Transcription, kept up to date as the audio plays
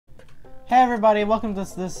Hey everybody, welcome to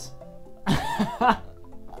this.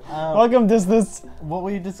 Welcome to this. What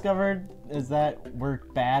we discovered is that we're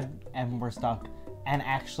bad and we're stuck. And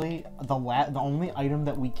actually, the only item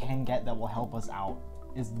that we can get that will help us out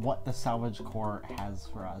is what the salvage core has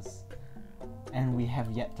for us. And we have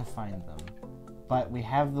yet to find them. But we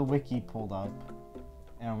have the wiki pulled up,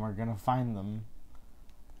 and we're gonna find them.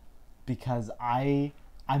 Because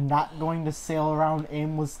I'm not going to sail around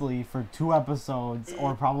aimlessly for 2 episodes,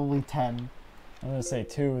 or probably 10. I'm gonna say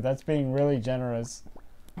 2. That's being really generous.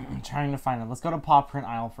 I'm trying to find it. Let's go to Paw Print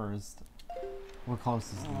Isle first. We're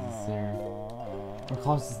closest there. We're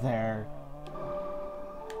closest there.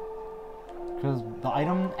 Because the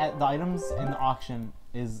items in the auction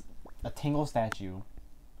is a Tingle statue,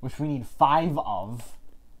 which we need 5 of,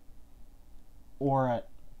 or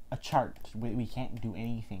a chart we can't do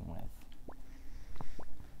anything with.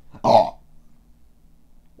 Oh.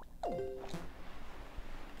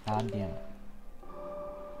 God damn it.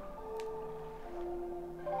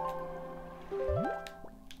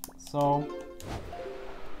 So,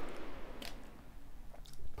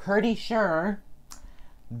 pretty sure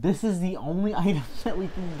this is the only item that we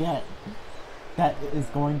can get that is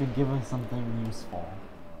going to give us something useful.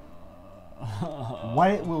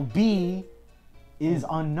 What it will be is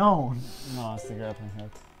unknown. No, it's the grappling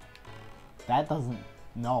hook. That doesn't...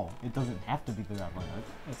 No, it doesn't have to be the grappling hook.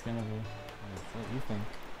 It's gonna be. That's what you think.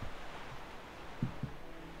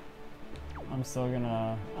 I'm still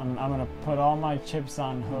gonna... I'm gonna put all my chips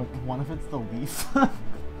on hook. What if it's the leaf?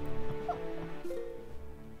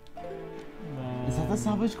 Is that the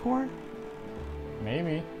salvage core?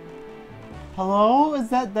 Maybe. Hello? Is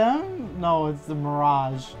that them? No, it's the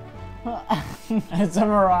mirage. It's a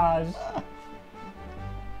mirage.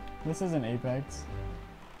 This isn't Apex.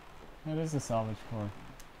 It is the salvage core.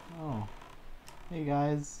 Oh. Hey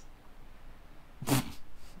guys.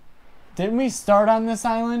 Didn't we start on this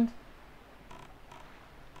island?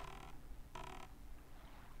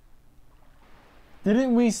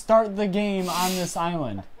 Didn't we start the game on this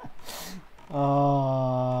island?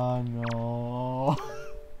 Oh no.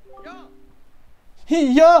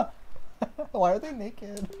 Yeah. Why are they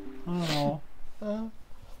naked? I don't know.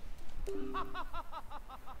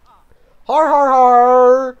 Har har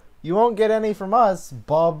har! You won't get any from us,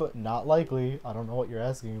 bub. Not likely. I don't know what you're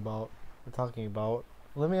asking about. We're talking about.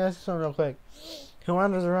 Let me ask you something real quick. Who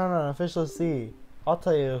wanders around on a fishless sea? I'll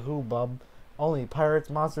tell you who, bub. Only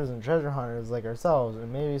pirates, monsters, and treasure hunters like ourselves,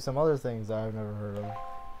 and maybe some other things that I've never heard of.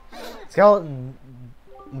 Skeleton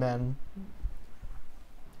men.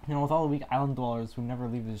 You know, with all the weak island dwellers who never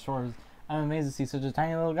leave the shores, I'm amazed to see such a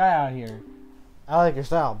tiny little guy out here. I like your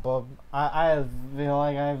style, bub. I feel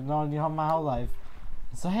like I've known you my whole life.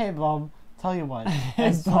 So hey, bub, tell you what.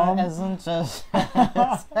 as long as treasure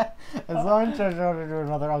to do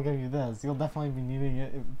another, I'll give you this. You'll definitely be needing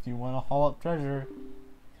it if you want to haul up treasure.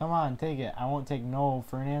 Come on, take it. I won't take no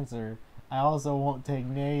for an answer. I also won't take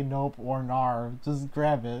nay, nope, or nar. Just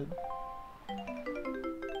grab it.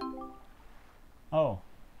 Oh.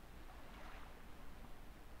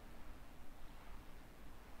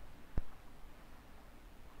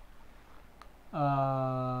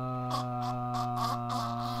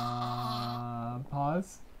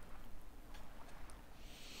 Pause.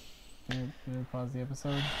 Can you pause the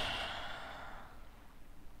episode?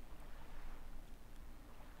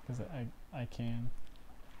 Because I can.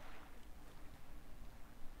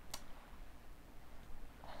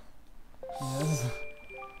 Yes.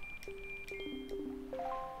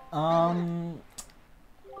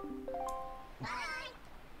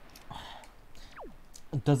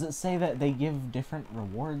 Does it say that they give different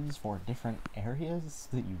rewards for different areas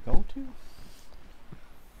that you go to?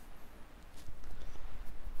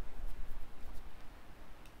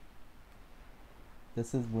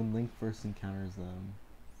 This is when Link first encounters them.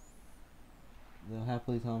 They'll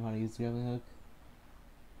happily tell him how to use the grappling hook.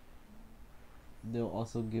 They'll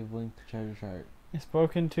also give Link the treasure chart.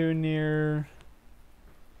 Spoken to near...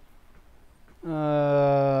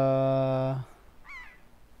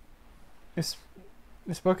 It's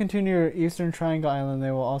spoken to near Eastern Triangle Island.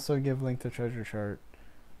 They will also give Link the treasure chart.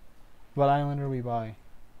 What island are we by?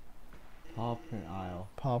 Paw Print Isle.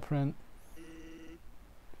 Paw Print.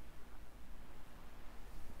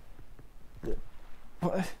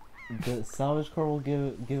 What? The salvage core will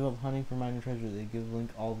give up hunting for minor treasure. They give Link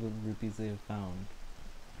all the rupees they have found.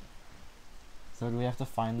 So do we have to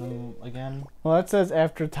find them again? Well, that says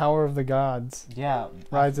after Tower of the Gods. Yeah.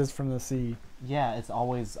 Rises from the sea. Yeah, it's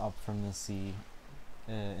always up from the sea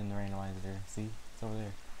in the randomizer. See? It's over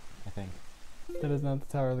there, I think. That is not the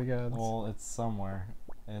Tower of the Gods. Well, it's somewhere.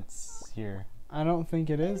 It's here. I don't think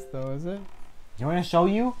it is, though, is it? You want to show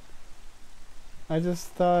you? I just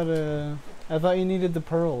thought, I thought you needed the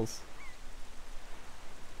pearls.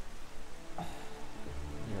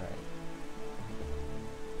 You're right.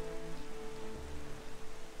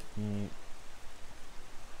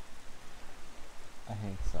 I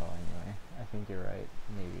think so, anyway. I think you're right,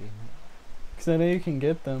 maybe. Because I know you can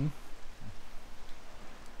get them.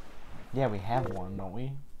 Yeah, we have one, don't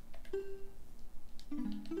we?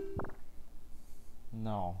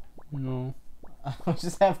 No. No. We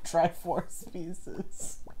just have Triforce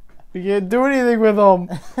pieces. We can't do anything with them.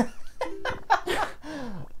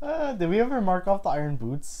 Did we ever mark off the iron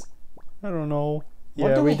boots? I don't know. What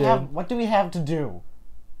Yeah, do we we did. have? What do we have to do?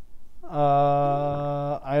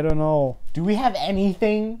 I don't know. Do we have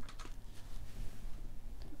anything?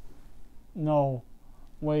 No.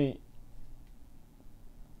 Wait.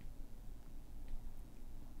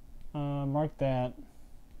 Mark that.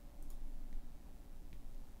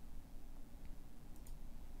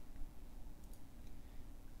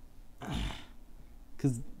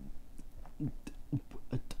 Cause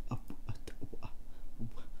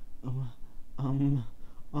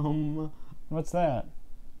What's that?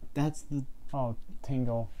 that's the Oh,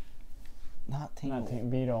 tingle. not tingle. Not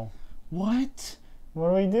beetle. What? What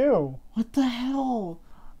do we do? What the hell?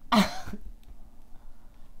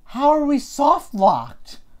 How are we soft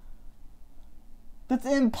locked? That's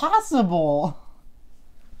impossible.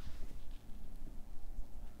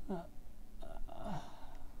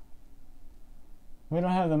 We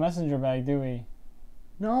don't have the messenger bag, do we?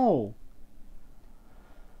 No.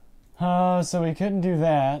 So we couldn't do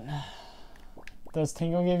that. Does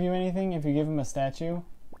Tingle give you anything if you give him a statue?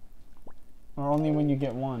 Or only when you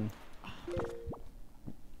get one?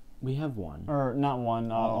 We have one. Or not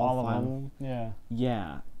one, all of five. them? Yeah.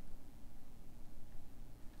 Yeah.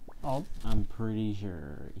 Oh. I'm pretty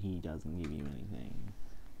sure he doesn't give you anything.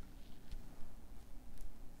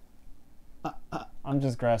 I'm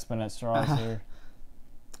just grasping at straws here.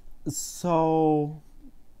 So,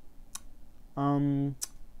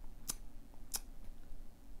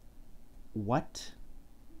 what?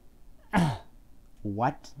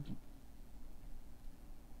 What?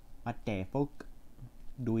 What the fuck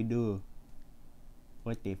do we do?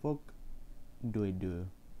 What the fuck do we do?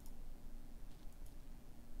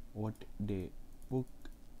 What the fuck?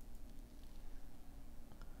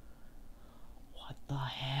 What the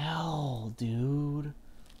hell, dude?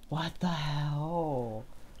 What the hell?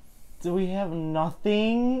 Do we have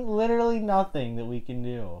nothing? Literally nothing that we can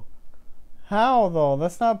do. How, though?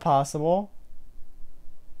 That's not possible.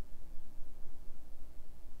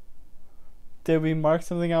 Did we mark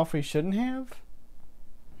something off we shouldn't have?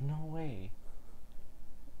 No way.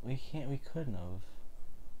 We couldn't have.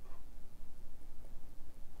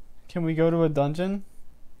 Can we go to a dungeon?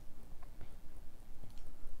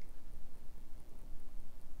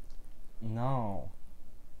 No.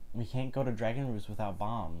 We can't go to Dragon Roost without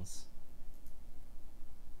bombs.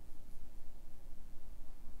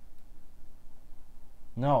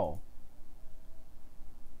 No.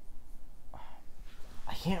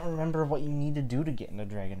 I can't remember what you need to do to get into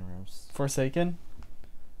Dragon Roost. Forsaken?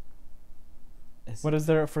 It's What is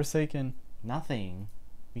there at Forsaken? nothing.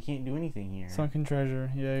 We can't do anything here. Sunken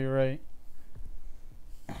treasure. Yeah, you're right.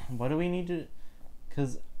 What do we need to...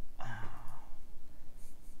 Because...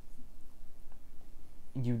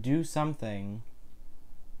 you do something.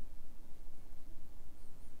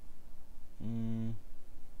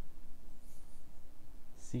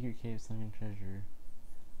 Secret cave, sunken treasure.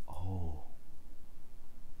 Oh.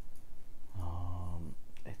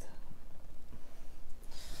 It's.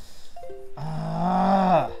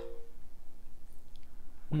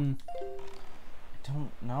 Hmm. I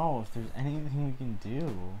don't know if there's anything we can do.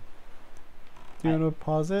 Do you want to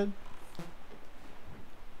pause it?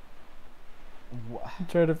 What?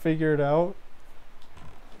 Try to figure it out?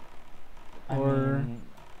 I Or- mean,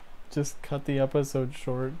 Just cut the episode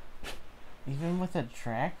short. even with a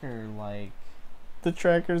tracker, like, The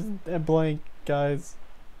tracker's blank, guys.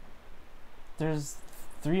 there's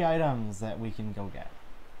 3 items that we can go get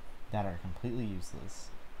that are completely useless.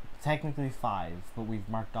 Technically 5, but we've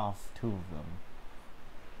marked off 2 of them.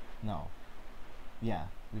 No. Yeah,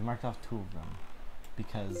 we've marked off 2 of them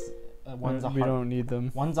because one's a We heart. don't need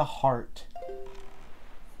them. One's a heart.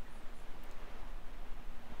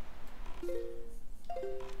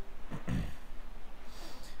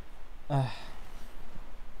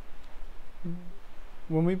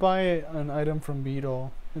 When we buy an item from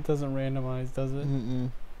Beetle, it doesn't randomize, does it?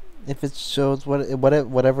 If it shows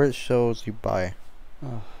whatever it shows, you buy.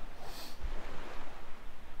 Ugh.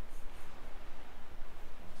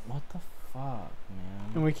 What the fuck,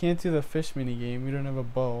 man? And we can't do the fish mini game. We don't have a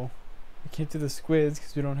bow. We can't do the squids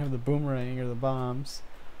because we don't have the boomerang or the bombs.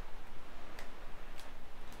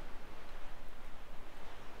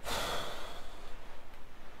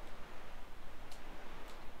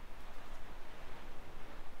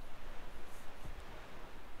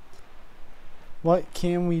 What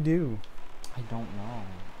can we do? I don't know.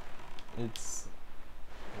 It's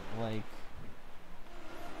like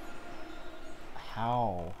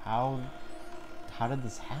how did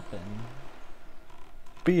this happen?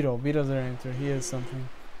 Beetle. Beetle's our answer. He has something.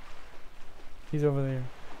 He's over there.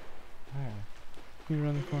 Where? You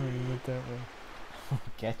around the corner. You went that way.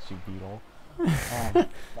 Get you, Beetle. Oh,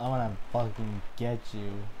 I'm gonna fucking get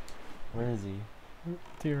you. Where is he?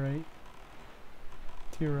 To your right.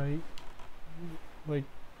 To your right. Like,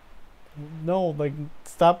 no, like,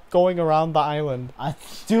 stop going around the island.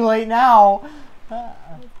 It's too late now.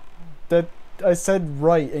 That I said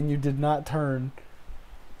right, and you did not turn.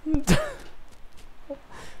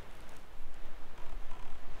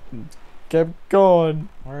 Kept going.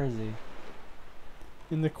 Where is he?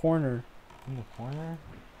 In the corner. In the corner?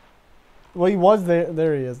 Well, he was there.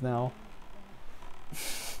 There he is now.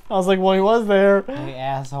 I was like, well, he was there. Hey,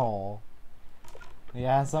 asshole. You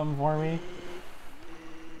got something for me?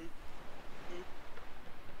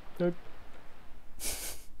 Good.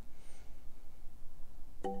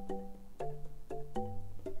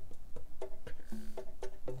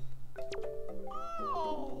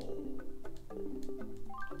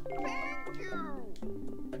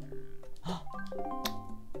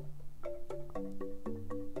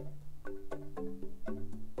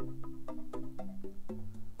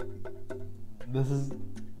 This is...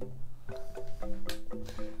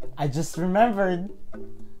 I just remembered.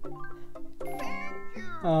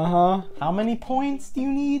 Uh-huh. How many points do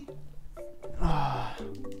you need?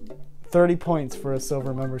 30 points for a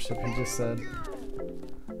silver membership, he just said.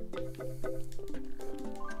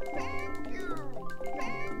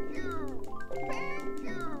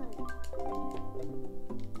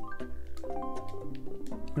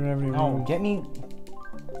 We don't have any No, room. get me...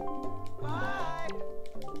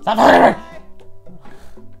 Stop talking to me!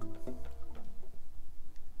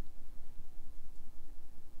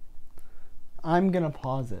 I'm gonna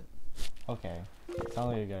pause it. Okay. Sounds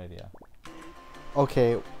like a good idea.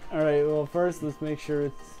 Okay. Alright, well first let's make sure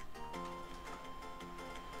it's...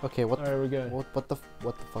 Okay. What? Alright, we're good. What the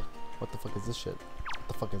fuck? What the fuck is this shit? What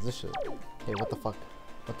the fuck is this shit? Hey, what the fuck?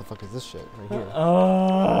 What the fuck is this shit right here?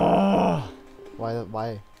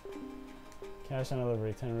 Why? Cash on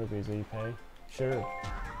delivery, 10 rupees, will you pay? Sure.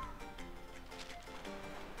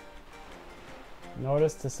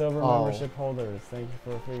 Notice to silver Oh. membership holders. Thank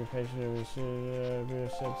you for your patience with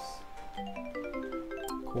ships.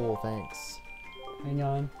 Cool. Thanks. Hang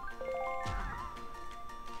on.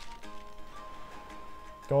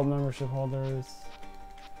 Gold membership holders.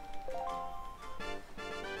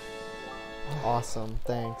 Awesome.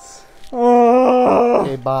 Thanks. Oh!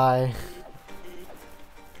 Okay. Bye.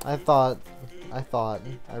 I thought.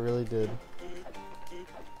 I really did.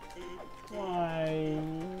 Why?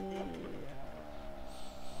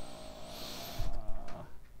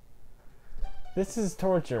 This is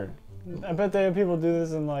torture. I bet they have people do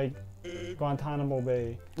this in like Guantanamo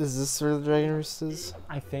Bay. Is this where the dragon roost is?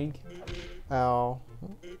 I think. Ow.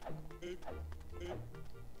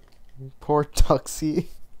 Poor Tuxie.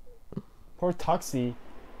 Poor Tuxie.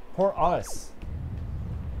 Poor us.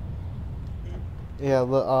 Yeah,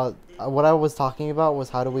 what I was talking about was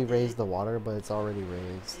how do we raise the water, but it's already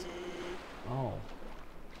raised. Oh.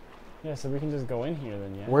 Yeah, so we can just go in here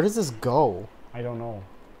then, yeah? Where does this go? I don't know.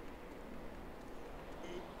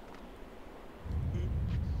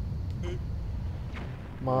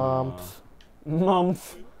 Mumph.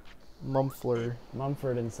 Mumfler.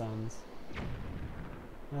 Mumford and Sons.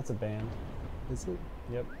 That's a band. Is it?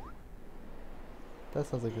 Yep. That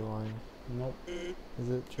sounds like a line. Nope. Is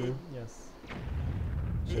it true? Yes.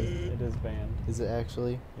 Shit. It is banned. Is it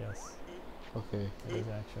actually? Yes. Okay. It is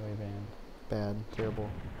actually banned. Bad. Terrible.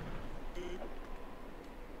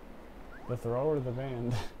 The throw or the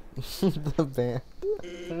band? The band.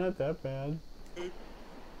 They're not that bad.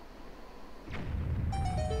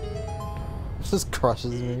 Just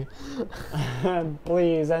crushes me.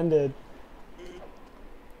 Please, end it.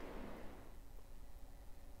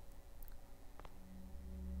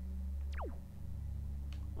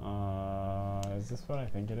 Is this what I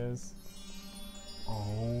think it is?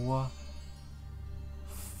 Oh.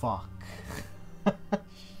 Fuck.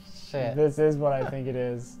 Shit. This is what I think it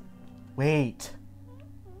is. Wait.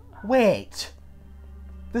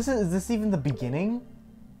 Is this even the beginning?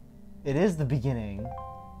 It is the beginning.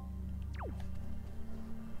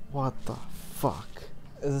 What the fuck?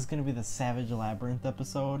 Is this gonna be the Savage Labyrinth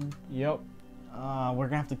episode? Yep. We're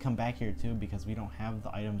gonna have to come back here too because we don't have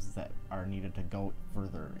the items that are needed to go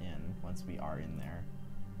further in once we are in there.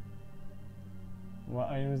 What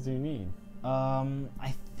items do you need?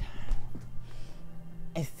 I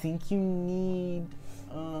think you need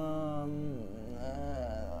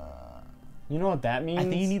You know what that means? I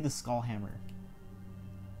think you need the skull hammer.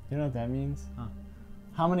 You know what that means? Huh.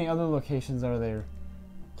 How many other locations are there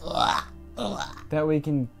that we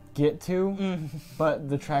can get to, but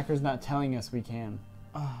the tracker's not telling us we can?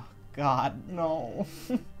 Oh God, no.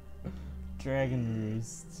 Dragon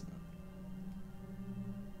Roost.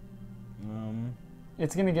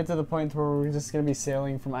 It's gonna get to the point where we're just gonna be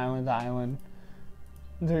sailing from island to island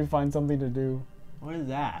until we find something to do. What is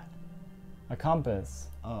that? A compass.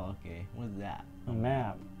 Oh, okay. What is that? A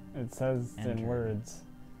map. It says in Enter. words.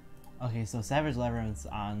 Okay, so Savage Labyrinth's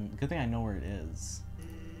on. Good thing I know where it is.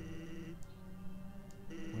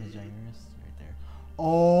 Where's Ginorous? Right there.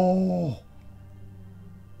 Oh!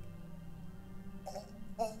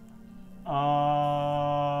 Oh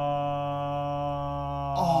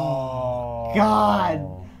God!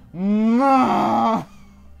 No!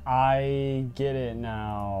 I get it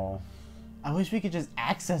now. I wish we could just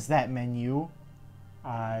access that menu.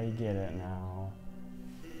 I get it now.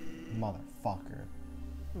 Motherfucker.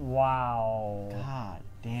 Wow. God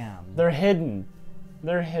damn. They're hidden.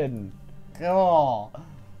 They're hidden. Cool.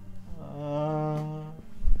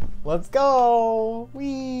 Let's go.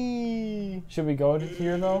 Wee. Should we go to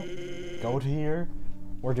here though? Go to here.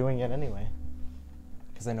 We're doing it anyway.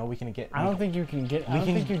 Because I know we can get. I don't think you can get. I don't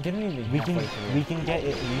think you get anything. We can. halfway through. We can get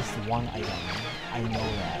at least one item. I know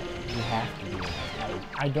that. We have to do it.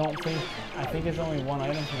 I don't think. I think it's only one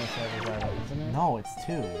item from the Savage Island, isn't it? No, it's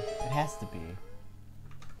two. It has to be.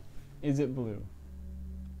 Is it blue?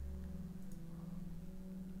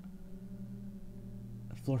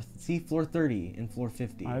 Floor 30 and floor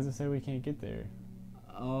 50. Why does it say we can't get there?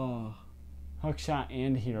 Oh, Hookshot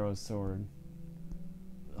and Hero's Sword.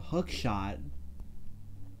 hook shot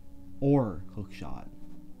or hook shot.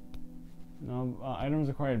 No, items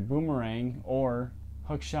required Boomerang or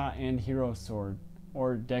Hookshot and Hero's Sword.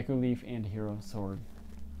 Or Deku Leaf and Hero's Sword.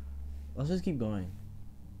 Let's just keep going.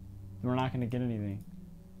 We're not going to get anything.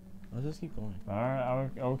 Let's just keep going. Alright,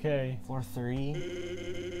 okay. Floor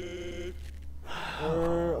 3.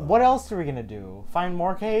 What else are we gonna do? Find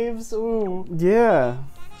more caves? Ooh. Yeah.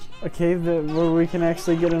 A cave where we can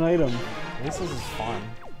actually get an item. This is fun.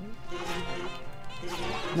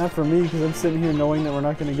 Not for me, because I'm sitting here knowing that we're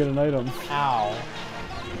not going to get an item. Ow.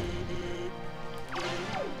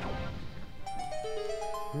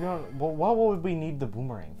 We don't. Well, what would we need the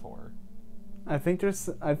boomerang for? I think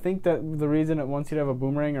that the reason it wants you to have a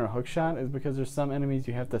boomerang or a hookshot is because there's some enemies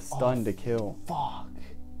you have to stun to kill. Fuck.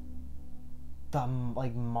 The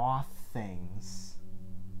like moth things.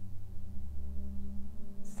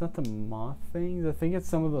 It's not the moth things. I think it's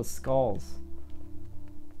some of those skulls.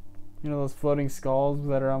 You know those floating skulls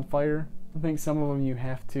that are on fire? I think some of them you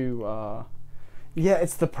have to, yeah,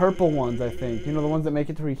 it's the purple ones, I think. You know, the ones that make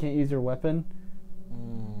it to where you can't use your weapon?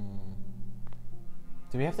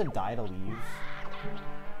 Do we have to die to leave?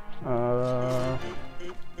 I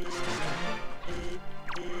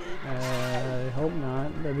hope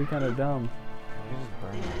not. That'd be kind of dumb. I can just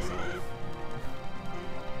burn myself.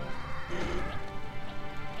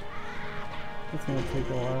 It's gonna take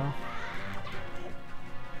a while.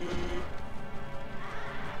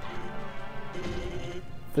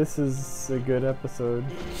 This is a good episode.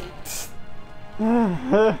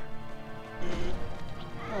 Oh.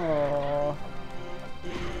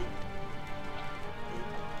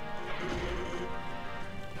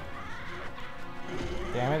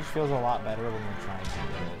 Damage feels a lot better when you're trying to hit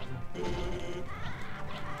it.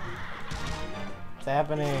 What's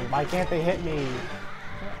happening? Why can't they hit me?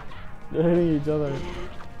 They're hitting each other.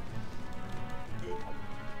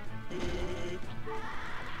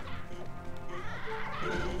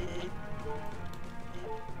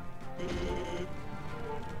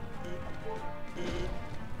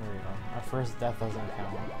 There we go. Our first death doesn't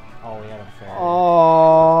count. Oh, we had a fairy. Oh.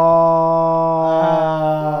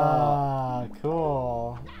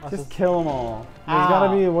 Cool. Just kill them all. There's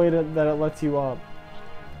gotta be a way that it lets you up.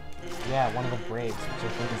 Yeah, one of the breaks, which I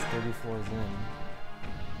think is 30 floors in.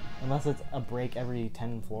 Unless it's a break every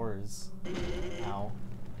 10 floors. Ow.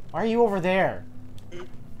 Why are you over there?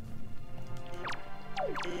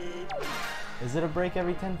 Is it a break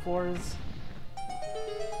every 10 floors?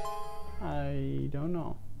 I don't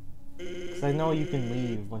know. Because I know you can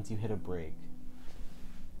leave once you hit a break.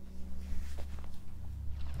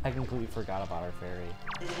 I completely forgot about our fairy.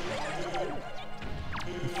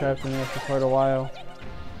 He's trapped in there for quite a while.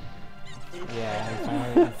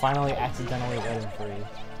 Yeah, you finally accidentally let him free.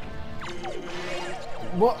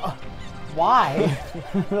 What? Why?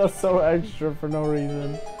 That's so extra for no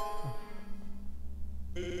reason.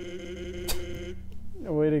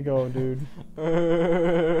 Way to go, dude.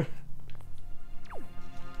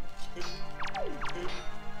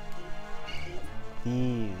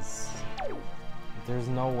 These. There's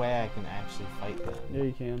no way I can actually fight them. Yeah,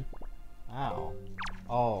 you can. Ow.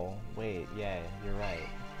 Oh, wait, yeah, you're right.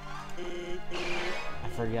 I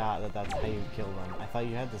forgot that that's how you kill them. I thought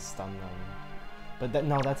you had to stun them. But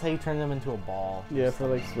no, that's how you turn them into a ball. Yeah, for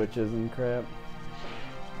like switches and crap.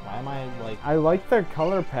 Why am I like... I like their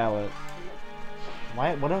color palette.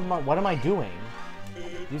 Why? What am I doing? Do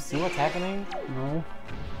you see what's happening? No.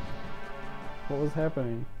 What was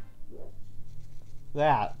happening?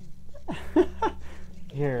 That.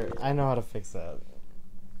 Here, I know how to fix that.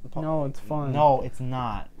 No, it's fun. No, it's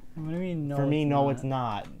not. What do you mean no? For me, no, it's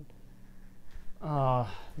not.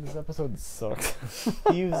 This episode sucks.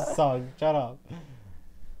 You suck. Shut up.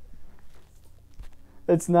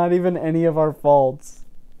 It's not even any of our faults.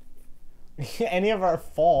 Any of our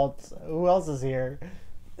faults? Who else is here?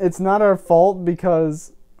 It's not our fault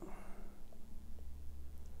because...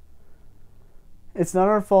 It's not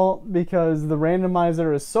our fault because the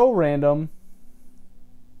randomizer is so random.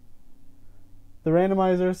 The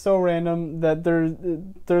randomizer is so random that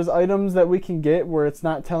there's items that we can get where it's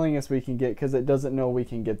not telling us we can get because it doesn't know we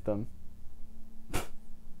can get them.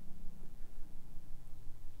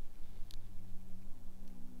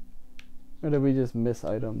 Or did we just miss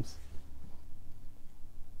items?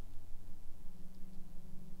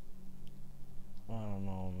 I don't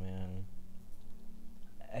know, man.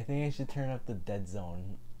 I think I should turn up the dead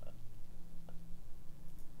zone.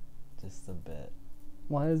 Just a bit.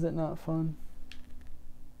 Why is it not fun?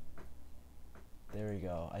 There we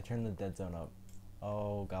go. I turned the dead zone up.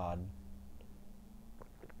 Oh, God.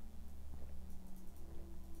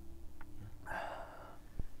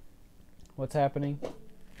 What's happening?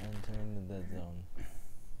 I'm turning the dead zone.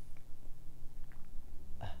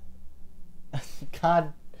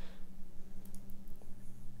 God.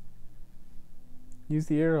 Use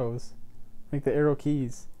the arrows. Like the arrow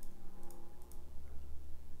keys.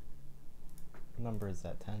 What number is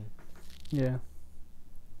that? 10? Yeah.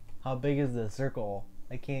 How big is the circle?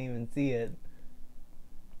 I can't even see it.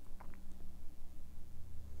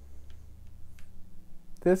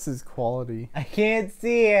 This is quality. I can't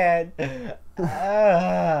see it.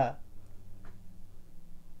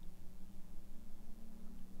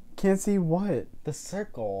 Can't see what? The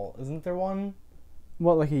circle. Isn't there one?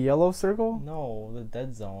 What, like a yellow circle? No, the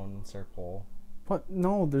dead zone circle. What?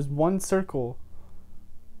 No, there's one circle.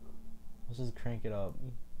 Let's just crank it up.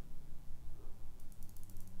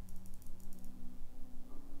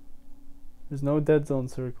 There's no dead zone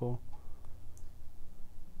circle.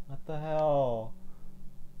 What the hell?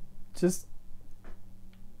 Just...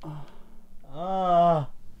 It's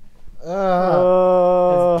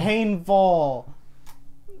painful.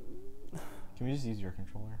 Can we just use your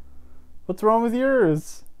controller? What's wrong with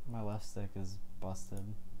yours? My left stick is busted.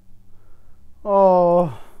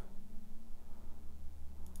 Oh.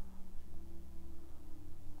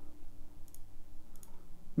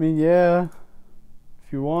 I mean, yeah.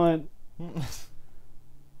 If you want.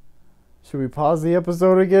 Should we pause the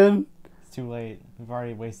episode again? It's too late. We've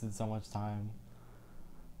already wasted so much time.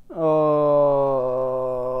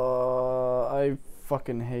 I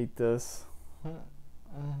fucking hate this.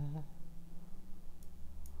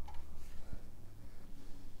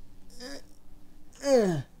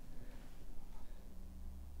 We're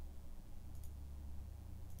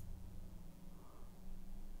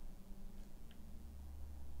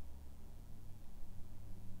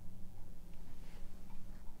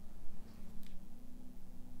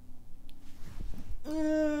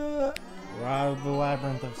out of the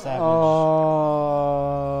labyrinth of savage.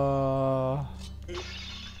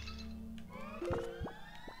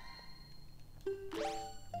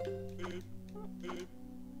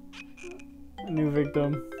 New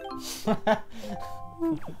victim.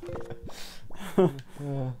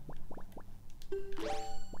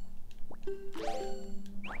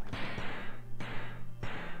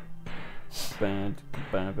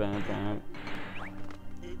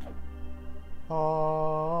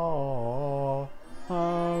 Oh,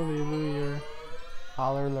 Hallelujah.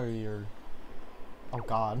 hallelujah. Oh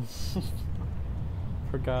God.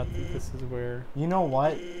 Forgot that this is where. You know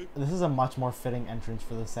what? This is a much more fitting entrance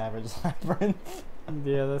for the Savage Labyrinth.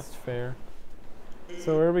 Yeah, that's fair.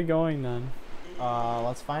 So where are we going then?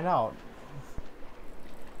 Let's find out.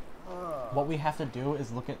 What we have to do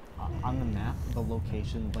is look at on the map the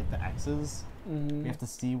location, like the X's, We have to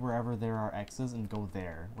see wherever there are X's and go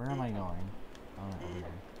there. Where am I going? Oh, over here.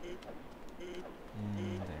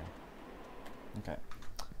 And there. Okay.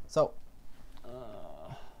 So.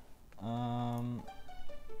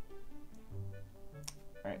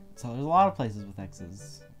 Alright, so there's a lot of places with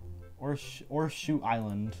X's. Or Horseshoe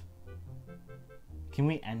Island. Can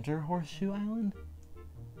we enter Horseshoe Island?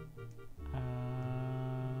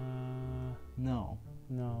 No.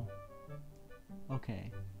 No.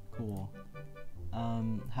 Okay, cool.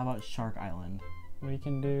 How about Shark Island? We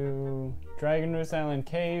can do Dragon Roost Island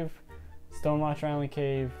Cave, Stonewatch Island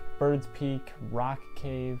Cave, Bird's Peak, Rock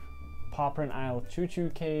Cave, Poprin Isle Choo Choo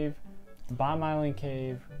Cave, Bomb Island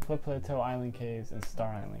Cave, Flip Plateau Island Caves, and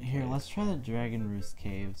Star Island Here, Cave. let's try the Dragon Roost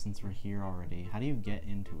Cave since we're here already. How do you get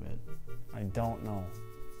into it? I don't know.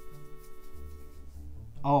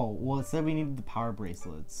 Oh, well, it said we needed the power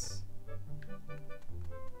bracelets.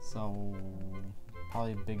 So,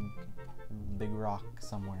 probably a big rock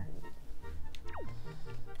somewhere.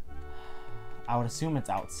 I would assume it's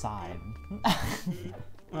outside.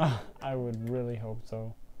 I would really hope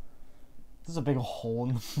so. There's a big hole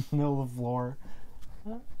in the middle of the floor.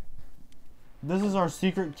 This is our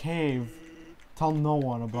secret cave. Tell no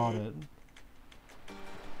one about it.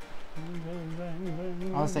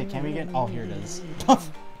 I was say, can we get? Oh, here it is.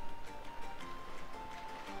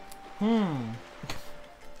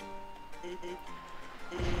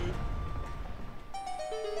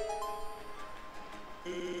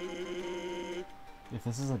 If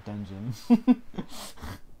this is a dungeon.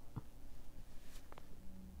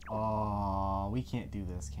 Oh, we can't do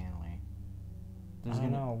this, can we? I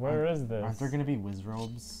don't know. Where is this? Aren't there gonna be whiz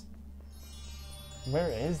robes? Where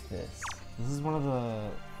is this? This is one of the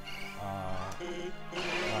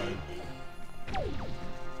like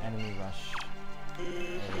enemy rush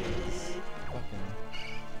areas. Fucking.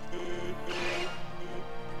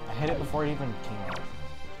 I hit it before it even came out.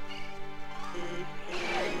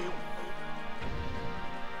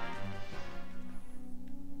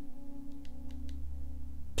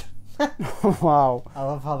 Wow. I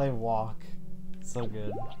love how they walk. So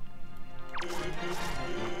good.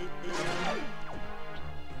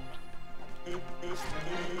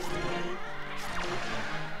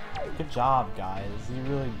 Good job, guys. You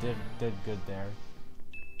really did good there.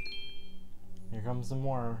 Here comes some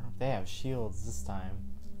more. They have shields this time.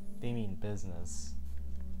 They mean business.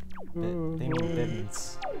 They mean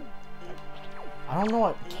business. I don't know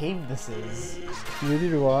what cave this is. Neither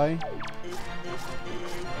do I.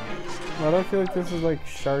 Why do I feel like this is like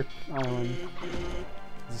Shark Island?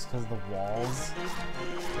 Just because the walls,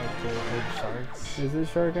 like they're big sharks. Is it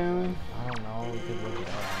Shark Island? I don't know. We could look it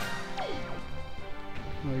up.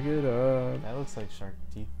 Look it up. That looks like shark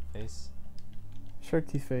teeth face. Shark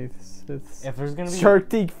Teeth Faiths. It's If there's gonna be Shark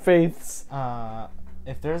Teeth Faiths.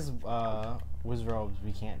 if there's whiz robes,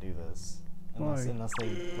 we can't do this unless Why? unless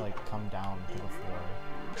they like come down to the floor.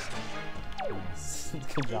 Nice.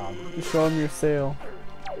 Good job. Show them your sail.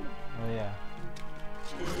 Oh yeah.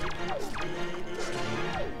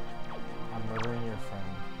 I'm murdering your friend.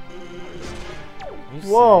 Are you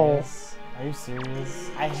Whoa. serious? Are you serious?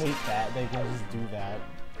 I hate that. They can just do that.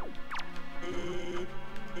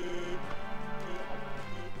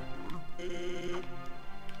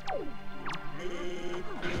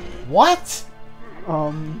 What?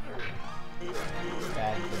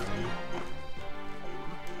 Bad game.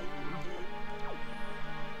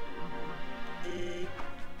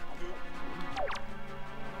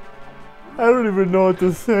 I don't even know what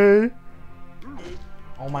to say.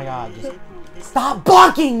 Oh my god, just stop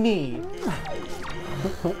blocking me!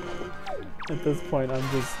 At this point, I'm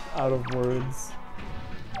just out of words.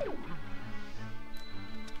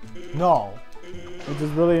 No. Which is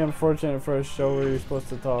really unfortunate for a show where you're supposed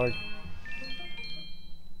to talk.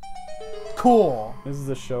 Cool. This is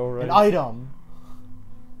a show, right? An item.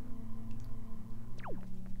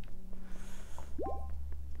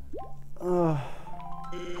 Ugh.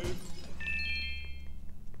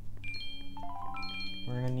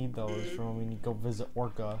 We're gonna need those for when we go visit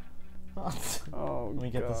Orca. Oh, When we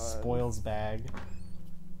get the God. spoils bag.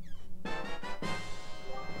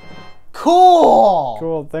 Cool!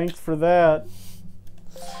 Cool, thanks for that.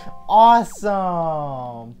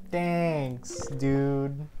 Awesome! Thanks,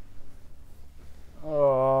 dude.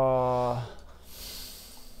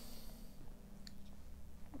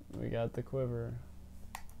 We got the quiver.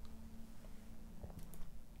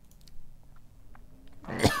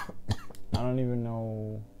 I don't even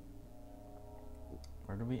know.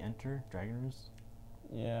 Where do we enter? Dragon Roost?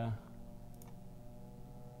 Yeah.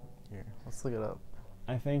 Here, let's look it up.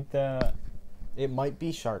 I think that. It might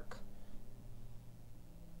be shark.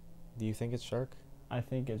 Do you think it's shark? I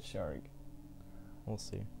think it's shark. We'll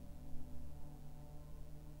see.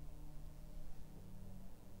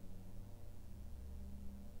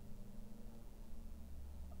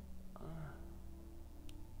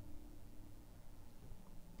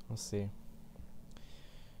 We'll see.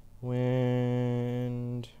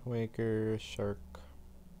 Wind Waker, Shark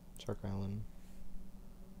Island,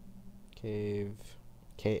 Cave,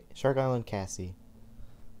 Shark Island, Cassie.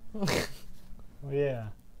 Oh yeah,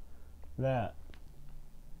 that.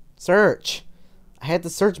 Search. I had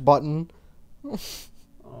the search button.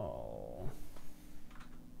 Oh.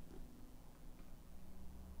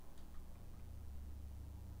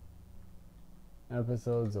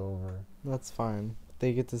 Episode's over. That's fine.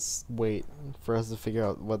 They get to wait for us to figure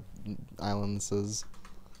out what island this is.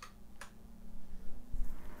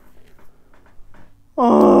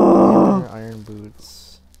 Oh. Iron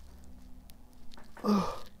boots.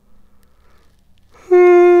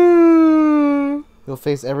 You'll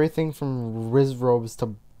face everything from Riz robes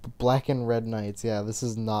to black and red knights. Yeah, this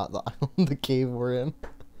is not the island, the cave we're in.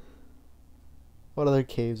 What other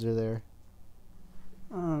caves are there?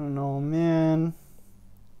 I don't know, man.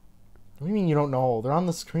 What do you mean you don't know? They're on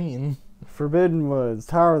the screen. Forbidden Woods,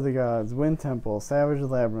 Tower of the Gods, Wind Temple, Savage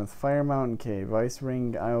Labyrinth, Fire Mountain Cave, Ice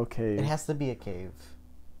Ring Isle Cave. It has to be a cave.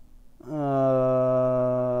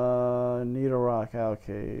 Needle Rock Isle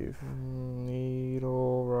Cave.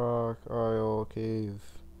 Needle Rock Isle Cave.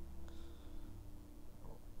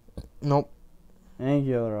 Nope.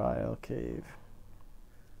 Angular Isle Cave.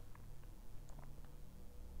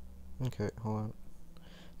 Okay, hold on.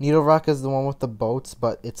 Needle Rock is the one with the boats,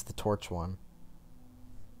 but it's the torch one.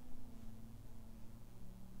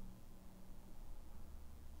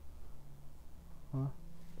 Huh?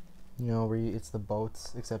 You know, where it's the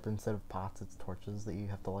boats, except instead of pots, it's torches that you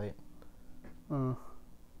have to light.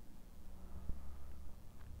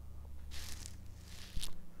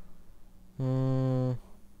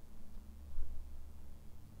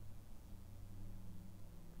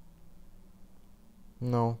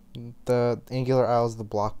 No, the Angular Isle is the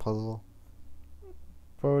block puzzle.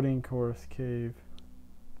 Boating Course Cave.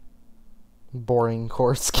 Boring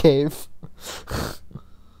course cave.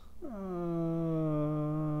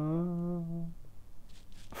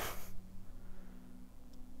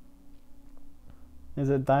 Is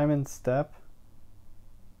it Diamond Step?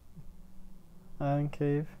 Island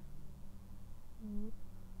Cave?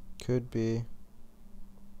 Could be.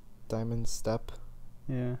 Diamond Step.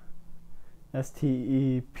 Yeah.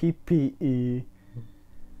 STEPPE.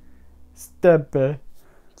 Steppe.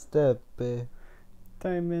 Steppe.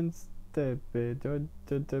 Diamond Steppe.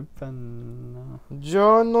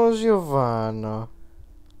 Giorno Giovanna.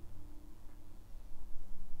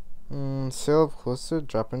 Sail up closer,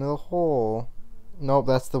 drop into the hole. Nope,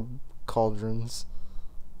 that's the cauldrons.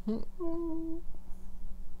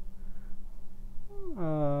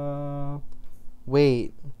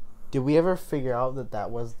 Wait, did we ever figure out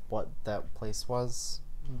that was what that place was?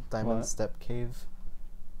 Diamond What? Step Cave?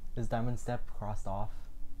 Is Diamond Step crossed off?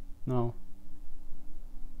 No.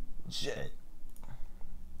 Shit.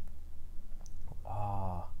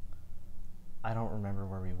 Oh, I don't remember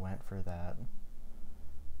where we went for that.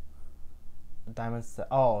 Diamond Step.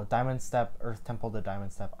 Oh, Diamond Step, Earth Temple to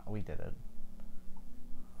Diamond Step. We did it.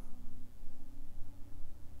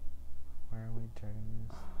 Where are we turning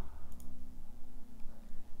this?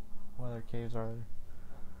 What other caves are there?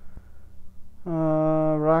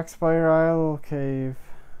 Rockspire Isle Cave.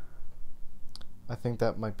 I think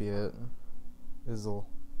that might be it. Izzle.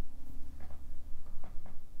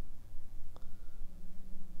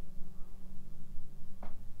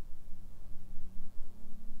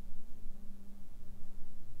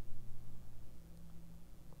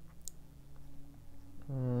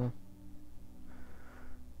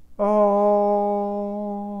 Oh.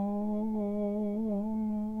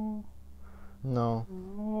 No.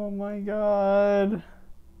 Oh my god.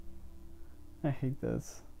 I hate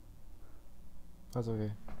this. That's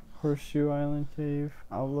okay. Horseshoe Island Cave.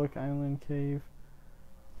 Outlook Island Cave.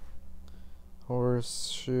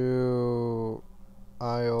 Horseshoe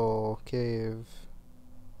Isle Cave.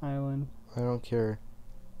 Island. I don't care.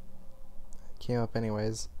 Came up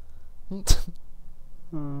anyways.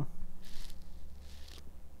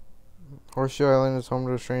 Horseshoe Island is home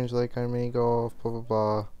to a strange lake on mini golf, blah blah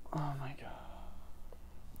blah. Oh my god.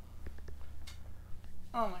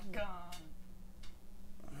 Oh my god.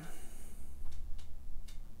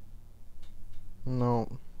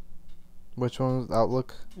 No. Which one was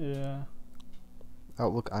Outlook? Yeah.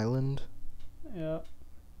 Outlook Island? Yeah.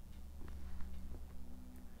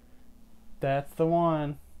 That's the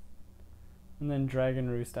one. And then Dragon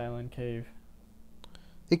Roost Island Cave.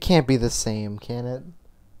 It can't be the same, can it?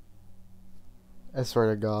 I swear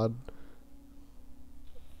to God.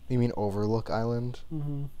 You mean Overlook Island?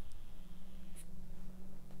 Mm-hmm.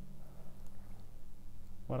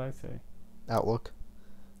 What'd I say? Outlook.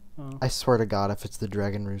 Oh. I swear to God, if it's the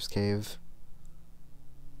Dragon Roost Cave.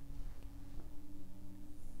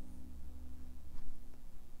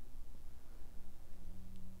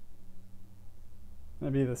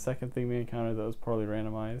 That'd be the second thing we encountered that was poorly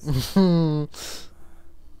randomized.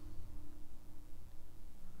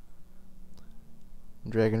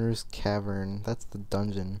 Dragon Roost Cavern. That's the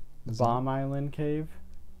dungeon. Bomb Island Cave.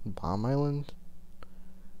 Bomb Island?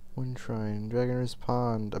 Wind Shrine. Dragon Roost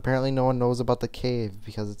Pond. Apparently no one knows about the cave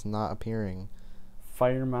because it's not appearing.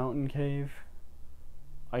 Fire Mountain Cave.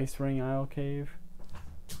 Ice Ring Isle Cave.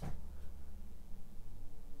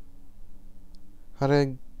 How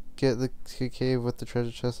to get the cave with the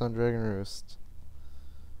treasure chest on Dragon Roost?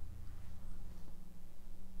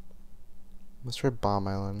 Let's try Bomb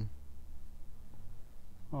Island.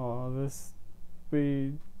 Oh,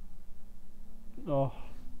 oh.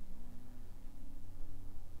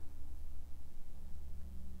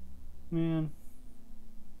 Man.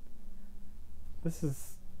 This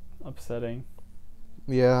is upsetting.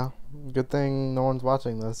 Yeah. Good thing no one's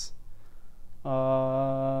watching this.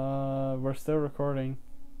 We're still recording.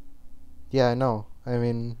 Yeah, I know. I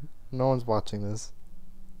mean, no one's watching this.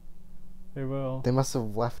 They will. They must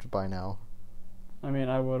have left by now. I mean,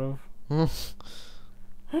 I would have.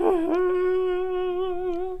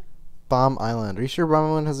 Bomb Island. Are you sure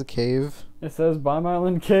Bomb Island has a cave? It says Bomb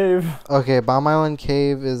Island Cave. Okay, Bomb Island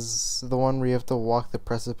Cave is the one where you have to walk the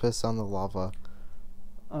precipice on the lava.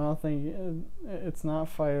 I don't think it's not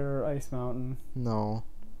Fire or Ice Mountain. No.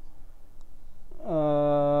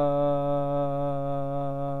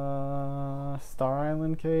 Star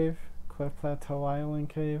Island Cave, Cliff Plateau Island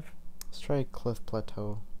Cave. Let's try Cliff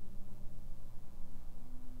Plateau.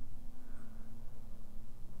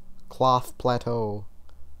 Cloth Plateau.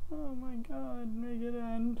 Oh my God, make it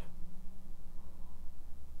end.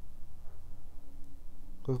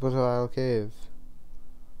 Cliff Plateau Isle Cave.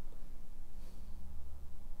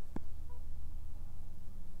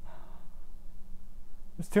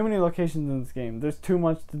 There's too many locations in this game. There's too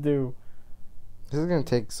much to do. This is gonna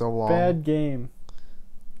take so long. Bad game.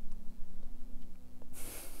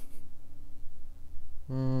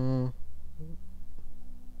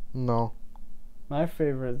 No. My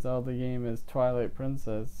favorite Zelda game is Twilight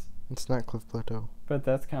Princess, It's not Cliff Plateau. but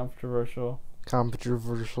that's controversial.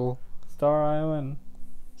 Controversial. Star Island.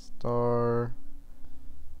 Star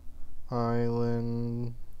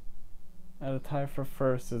Island. At a tie for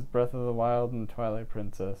first is Breath of the Wild and Twilight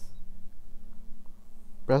Princess.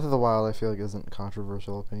 Breath of the Wild, I feel like, isn't a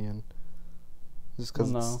controversial opinion. Just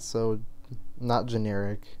because Well, no. it's so not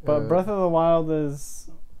generic. But Breath of the Wild is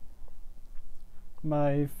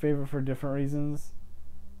my favorite for different reasons.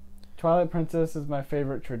 Twilight Princess is my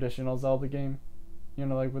favorite traditional Zelda game. You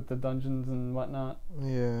know, like with the dungeons and whatnot.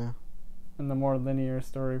 Yeah. And the more linear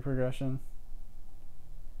story progression.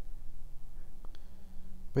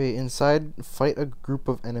 Wait, inside, fight a group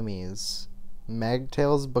of enemies.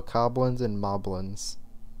 Magtails, Bokoblins, and Moblins.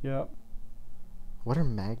 Yep. What are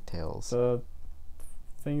Magtails? The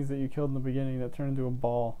things that you killed in the beginning that turn into a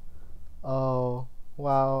ball. Oh,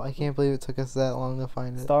 wow. I can't believe it took us that long to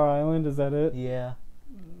find it. Star Island, is that it? Yeah.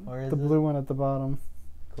 Or is The it? blue one at the bottom.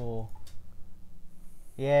 Cool.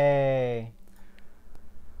 Yay.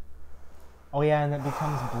 Oh yeah, and it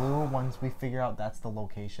becomes blue once we figure out that's the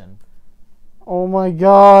location. Oh my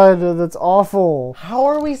God, that's awful. How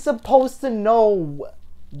are we supposed to know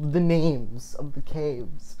the names of the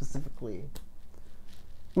caves specifically?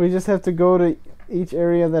 We just have to go to each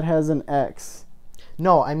area that has an X.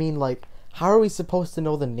 No, I mean, like, how are we supposed to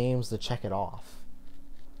know the names to check it off?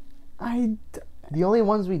 The only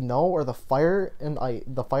ones we know are the fire and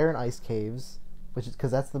ice caves, which is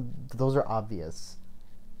because those are obvious.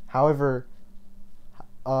 However,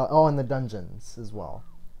 and the dungeons as well.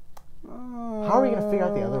 How are we gonna figure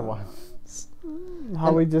out the other ones?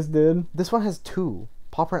 How we just did. This one has two.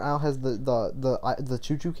 Pauper Isle has the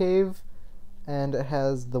Choo Choo Cave, and it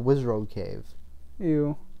has the Wiz Road Cave.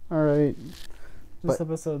 Ew. Alright. This But-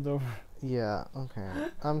 episode's over. Yeah, okay.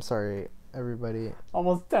 I'm sorry, everybody.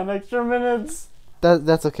 Almost 10 extra minutes.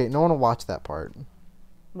 That's okay. No one will watch that part.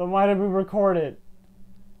 Then why did we record it?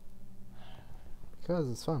 Because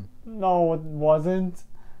it's fun. No, it wasn't.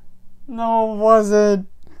 No, it wasn't.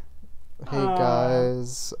 Hey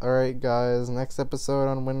guys. Alright guys, next episode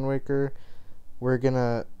on Wind Waker, we're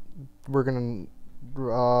gonna We're gonna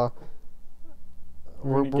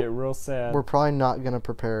get real sad. we're probably not gonna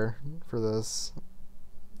prepare for this.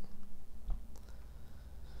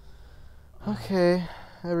 Okay,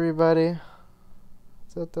 everybody.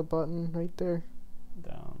 Is that the button right there?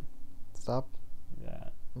 Down. Stop.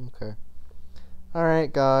 That. Okay. All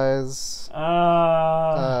right, guys.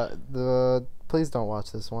 Please don't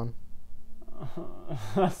watch this one.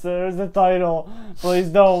 So there's the title. Please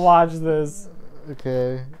don't watch this.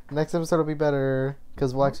 Okay. Next episode will be better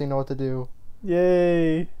because we'll actually know what to do.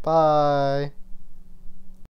 Yay. Bye.